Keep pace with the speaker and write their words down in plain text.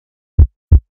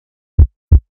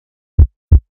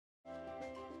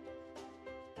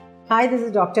Hi, this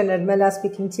is Dr. Nirmala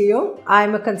speaking to you.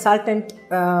 I'm a consultant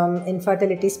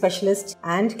infertility specialist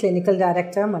and clinical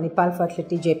director, Manipal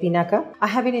Fertility, JP Nagar. I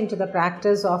have been into the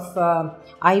practice of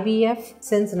IVF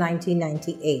since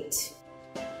 1998.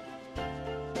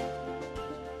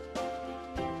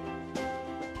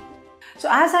 So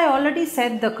as I already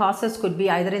said, the causes could be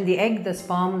either in the egg, the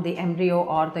sperm, the embryo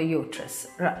or the uterus.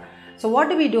 So what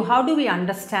do we do? How do we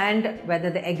understand whether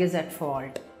the egg is at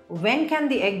fault? When can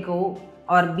the egg go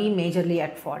or be majorly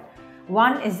at fault?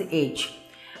 One is the age.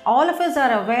 All of us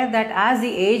are aware that as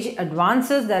the age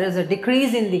advances, there is a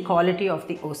decrease in the quality of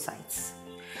the oocytes.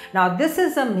 Now, this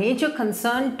is a major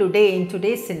concern today in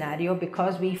today's scenario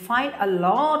because we find a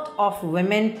lot of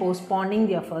women postponing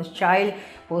their first child,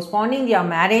 postponing their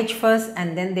marriage first,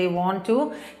 and then they want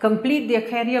to complete their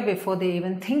career before they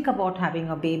even think about having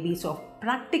a baby. So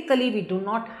practically, we do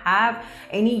not have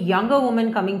any younger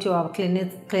women coming to our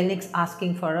clinics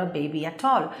asking for a baby at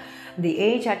all. The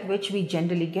age at which we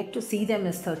generally get to see them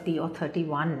is 30 or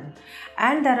 31.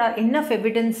 And there are enough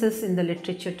evidences in the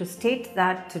literature to state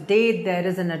that today there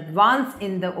is an advance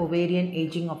in the ovarian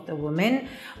aging of the woman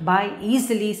by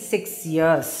easily 6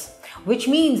 years, which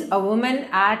means a woman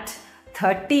at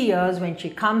 30 years, when she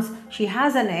comes, she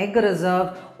has an egg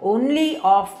reserve only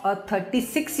of a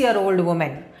 36-year-old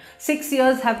woman. 6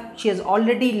 years she has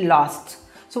already lost.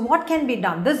 So what can be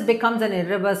done? This becomes an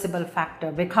irreversible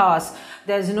factor because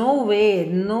there's no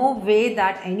way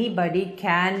that anybody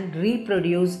can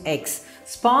reproduce eggs.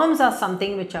 Sperms are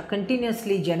something which are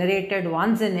continuously generated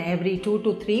once in every 2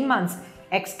 to 3 months.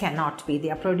 Eggs cannot be.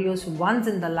 They are produced once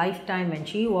in the lifetime when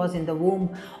she was in the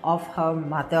womb of her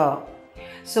mother.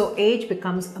 So age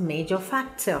becomes a major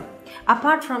factor.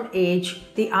 Apart from age,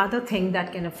 the other thing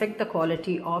that can affect the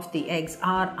quality of the eggs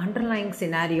are underlying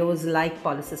scenarios like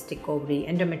polycystic ovary,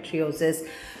 endometriosis,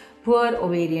 poor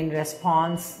ovarian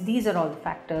response. These are all the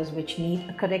factors which need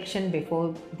a correction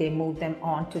before they move them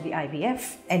on to the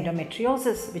IVF.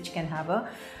 Endometriosis, which can have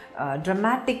a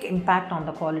dramatic impact on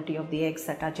the quality of the eggs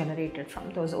that are generated from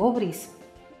those ovaries.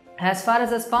 As far as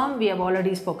the sperm, we have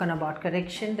already spoken about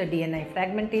correction, the DNA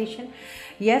fragmentation.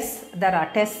 Yes, there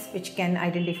are tests which can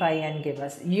identify and give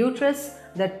us. Uterus,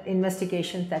 the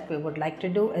investigations that we would like to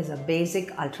do is a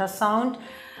basic ultrasound,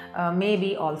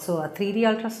 maybe also a 3D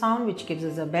ultrasound, which gives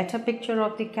us a better picture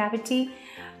of the cavity.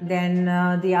 Then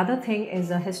the other thing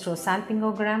is a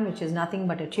Hysterosalpingogram, which is nothing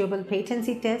but a tubal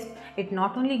patency test. It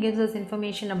not only gives us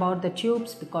information about the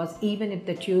tubes, because even if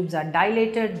the tubes are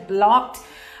dilated, blocked,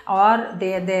 or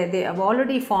they have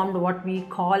already formed what we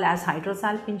call as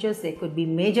hydrosalpinges, there could be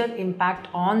major impact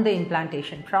on the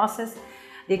implantation process.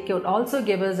 They could also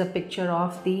give us a picture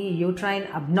of the uterine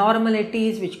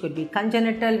abnormalities, which could be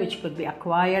congenital, which could be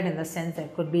acquired, in the sense there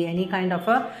could be any kind of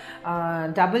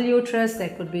a double uterus, there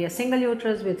could be a single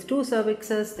uterus with 2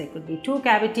 cervices, there could be 2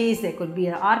 cavities, there could be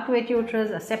an arcuate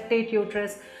uterus, a septate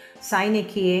uterus,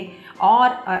 Synicae,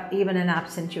 or even an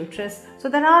absent uterus. So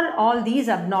there are all these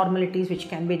abnormalities which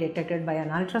can be detected by an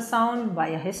ultrasound, by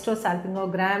a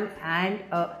hysterosalpingogram and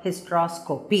a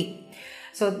hysteroscopy.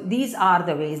 So these are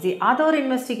the ways. The other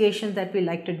investigation that we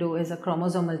like to do is a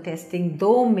chromosomal testing,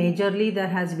 though majorly there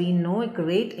has been no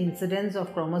great incidence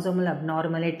of chromosomal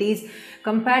abnormalities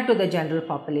compared to the general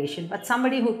population. But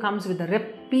somebody who comes with a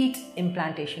repeat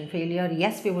implantation failure,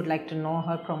 yes, we would like to know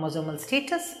her chromosomal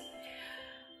status.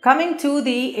 Coming to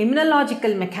the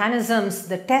immunological mechanisms,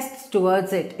 the tests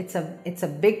towards it, it's a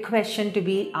big question to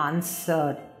be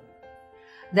answered.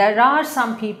 There are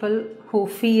some people who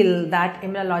feel that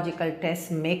immunological tests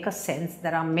make a sense.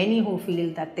 There are many who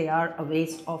feel that they are a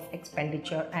waste of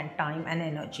expenditure and time and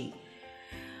energy.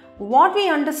 What we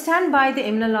understand by the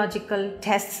immunological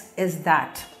tests is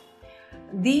that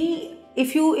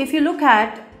if you look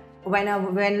at when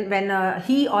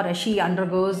he or a she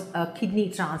undergoes a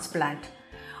kidney transplant,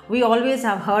 we always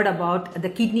have heard about the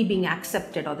kidney being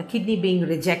accepted or the kidney being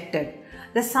rejected.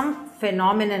 There's some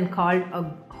phenomenon called a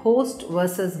host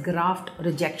versus graft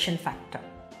rejection factor.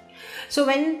 So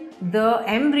when the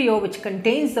embryo, which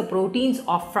contains the proteins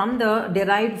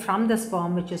derived from the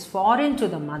sperm, which is foreign to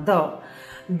the mother,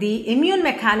 the immune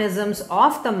mechanisms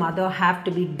of the mother have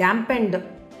to be dampened.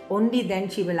 Only then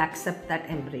she will accept that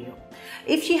embryo.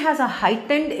 If she has a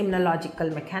heightened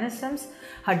immunological mechanisms,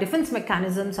 her defense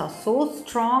mechanisms are so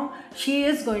strong, she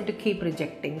is going to keep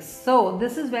rejecting. So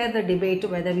this is where the debate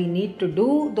whether we need to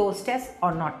do those tests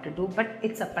or not to do, but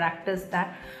it's a practice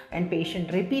that when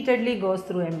patient repeatedly goes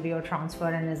through embryo transfer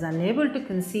and is unable to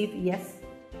conceive, yes,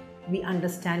 we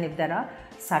understand if there are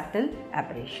subtle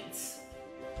aberrations.